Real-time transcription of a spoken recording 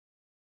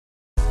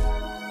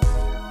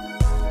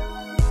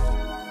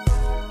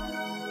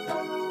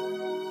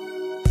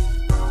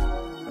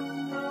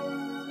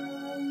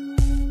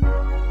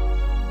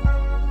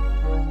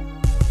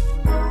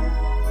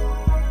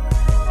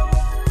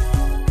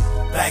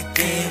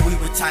then we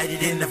were tighter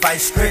than the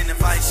vice grip.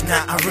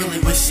 Now I really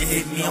wish you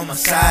hit me on my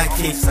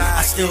sidekick.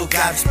 I still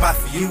got a spot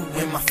for you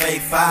in my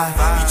fave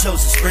 5. You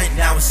chose to sprint,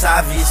 now it's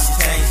obvious you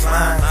changed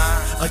mine,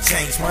 or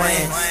changed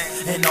plans,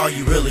 and all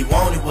you really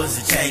wanted was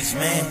a change,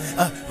 man.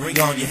 Ring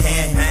on your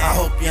hand, I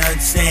hope you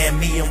understand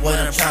me and what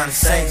I'm trying to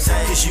say,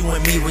 cause you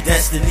and me were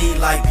destiny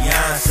like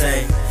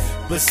Beyonce.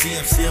 But see,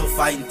 I'm still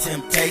fighting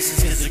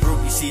temptations, cause the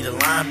group you see the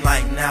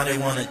limelight, now they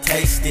wanna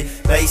taste it.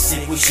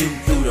 Baysicc, we shoot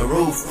through the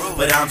roof,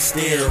 but I'm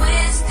still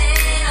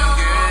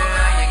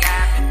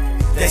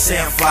they say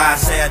I'm fly, I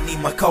say I need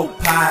my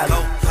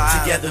co-pilot.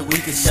 Together we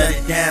can shut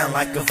it down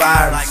like a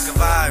virus.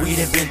 We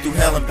done been through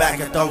hell and back,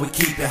 I thought we'd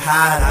keep it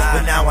hiding,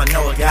 but now I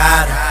know I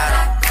got it.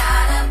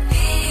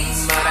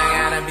 But I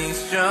gotta be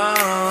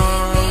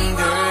strong,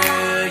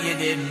 girl, you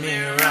did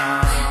me wrong. I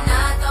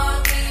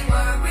thought we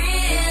were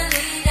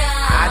really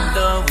down. I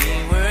thought we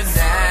were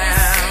down. You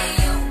say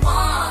you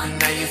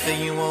want now you say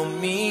you want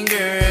me,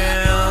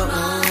 girl.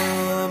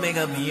 Ooh, make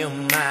up your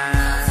mind.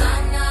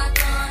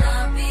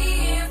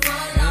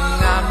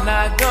 I'm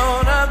not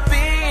gonna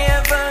be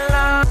here for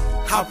long.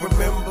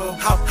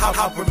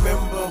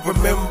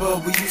 Remember,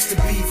 we used to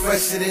be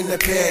fresher than a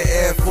pair of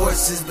Air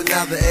Forces, but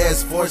now the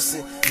air's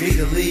forcing me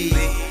to leave.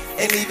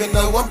 And even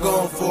though I'm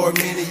going for a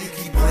minute, you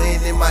keep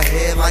playing in my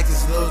head like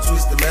this little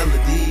twisted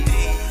melody.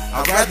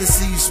 I'd rather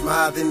see you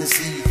smile than to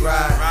see you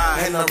cry,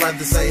 and I'd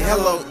rather say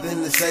hello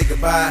than to say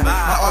goodbye.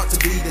 I ought to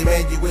be the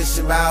man you wish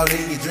about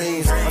in your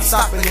dreams. I'm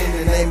stopping in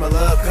the name of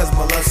love, cause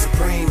my love's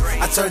supreme.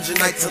 I turned your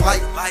night to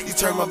light, you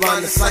turned my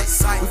blind to sight.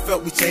 We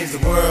felt we changed the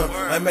world,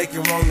 like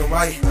making wrong to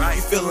right.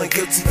 You feeling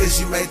guilty cause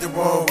you made the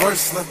wrong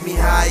worse. Left me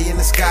high in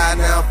the sky,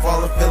 now I'm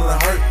falling, feeling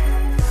hurt.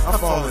 I'm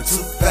falling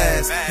too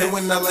fast, and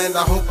when I land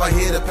I hope I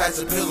hit a patch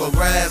of pillow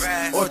grass,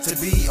 or to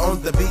be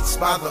on the beach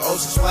by the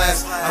ocean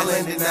splash. I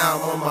landed, now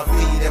I'm on my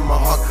feet and my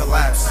heart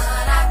collapsed.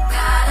 But I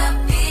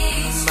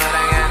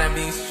gotta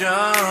be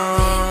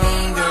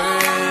strong,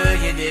 girl,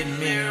 you did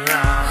me wrong.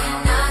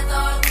 And I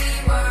thought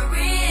we were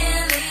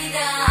really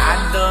down.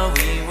 I thought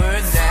we were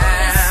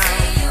down. You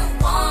say you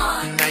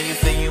want now you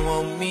say you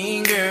want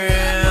me,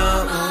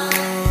 girl.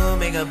 Ooh,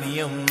 make up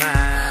your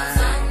mind.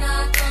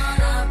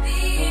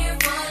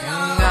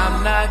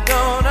 I'm not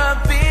gonna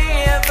be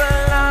here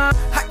for long.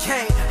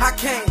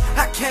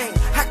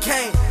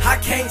 I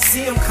can't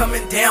see him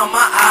coming down my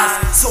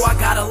eyes. So I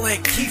gotta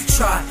let Keith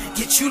try,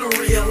 get you to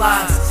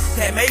realize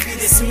that maybe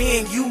this me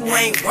and you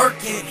ain't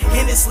working,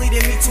 and it's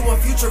leading me to a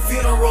future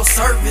funeral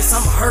service.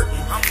 I'm hurting,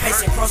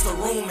 pacing across the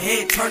room,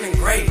 head turning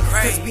gray.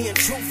 Cause being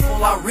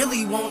truthful, I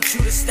really want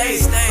you to stay,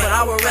 but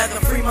I would rather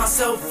free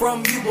myself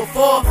from you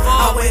before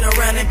I wait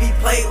around and be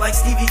played like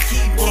Stevie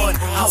Keyboard.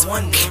 I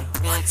wonder,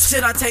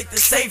 should I take the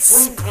safe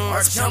route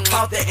or jump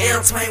out the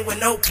airplane with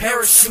no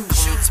parachute?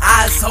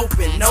 Eyes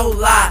open, no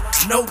lie,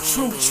 no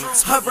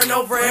truth, hovering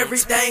over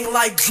everything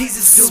like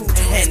Jesus do.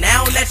 And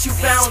now that you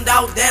found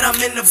out that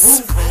I'm in the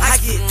booth, I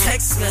get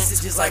text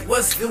messages like,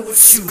 what's good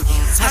with you?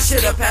 I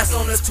should have passed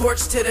on the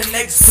torch to the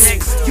next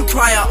dude. You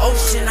cry an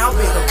ocean, I'll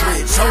build a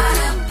bridge.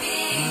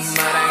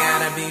 But I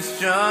gotta be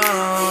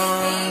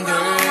strong,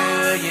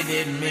 girl, you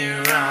did me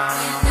wrong.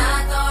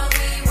 I thought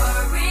we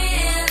were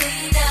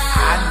really down.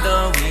 I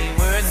thought we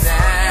were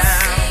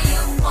down. You say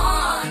you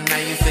want now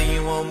you say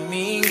you want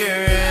me,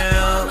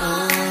 girl.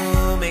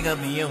 Ooh, make up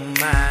your mind.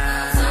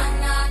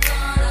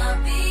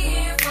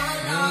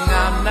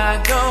 I'm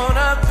not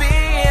gonna be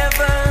here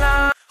for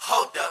long.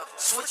 Hold up,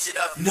 switch it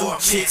up. New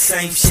chick,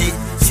 same shit.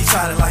 She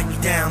tried to lock me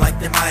down like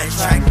them I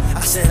attract.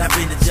 I said I've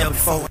been to jail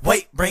before.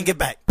 Wait, bring it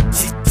back.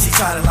 She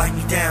tried to lock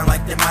me down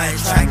like them I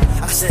attract.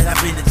 I said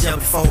I've been to jail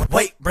before.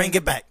 Wait, bring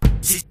it back.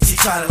 She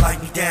tried to lock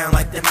me down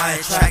like them I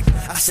attract.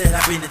 I said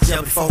I've been to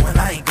jail before and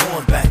I ain't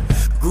going back.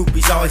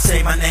 Groupies always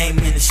say my name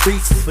in the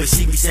streets, but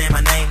she be saying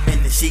my name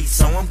in the sheets,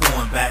 so I'm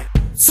going back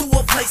to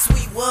a place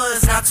we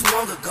was not too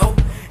long ago.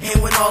 And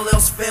when all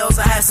else fails,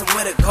 I had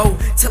somewhere to go.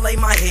 To lay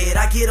my head,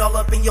 I get all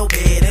up in your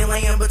bed and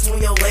lay in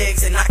between your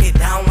legs and knock it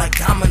down like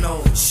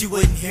dominoes. She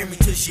wouldn't hear me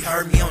till she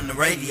heard me on the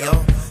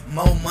radio.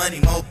 More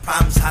money, more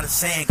problems, how the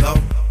saying go.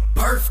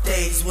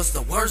 Birthdays was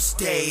the worst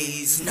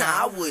days. Nah,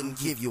 I wouldn't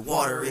give you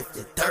water if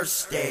you're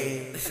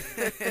thirsty.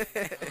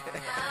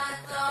 I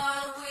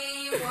thought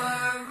we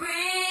were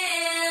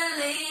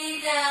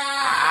really down.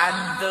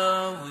 I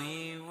thought we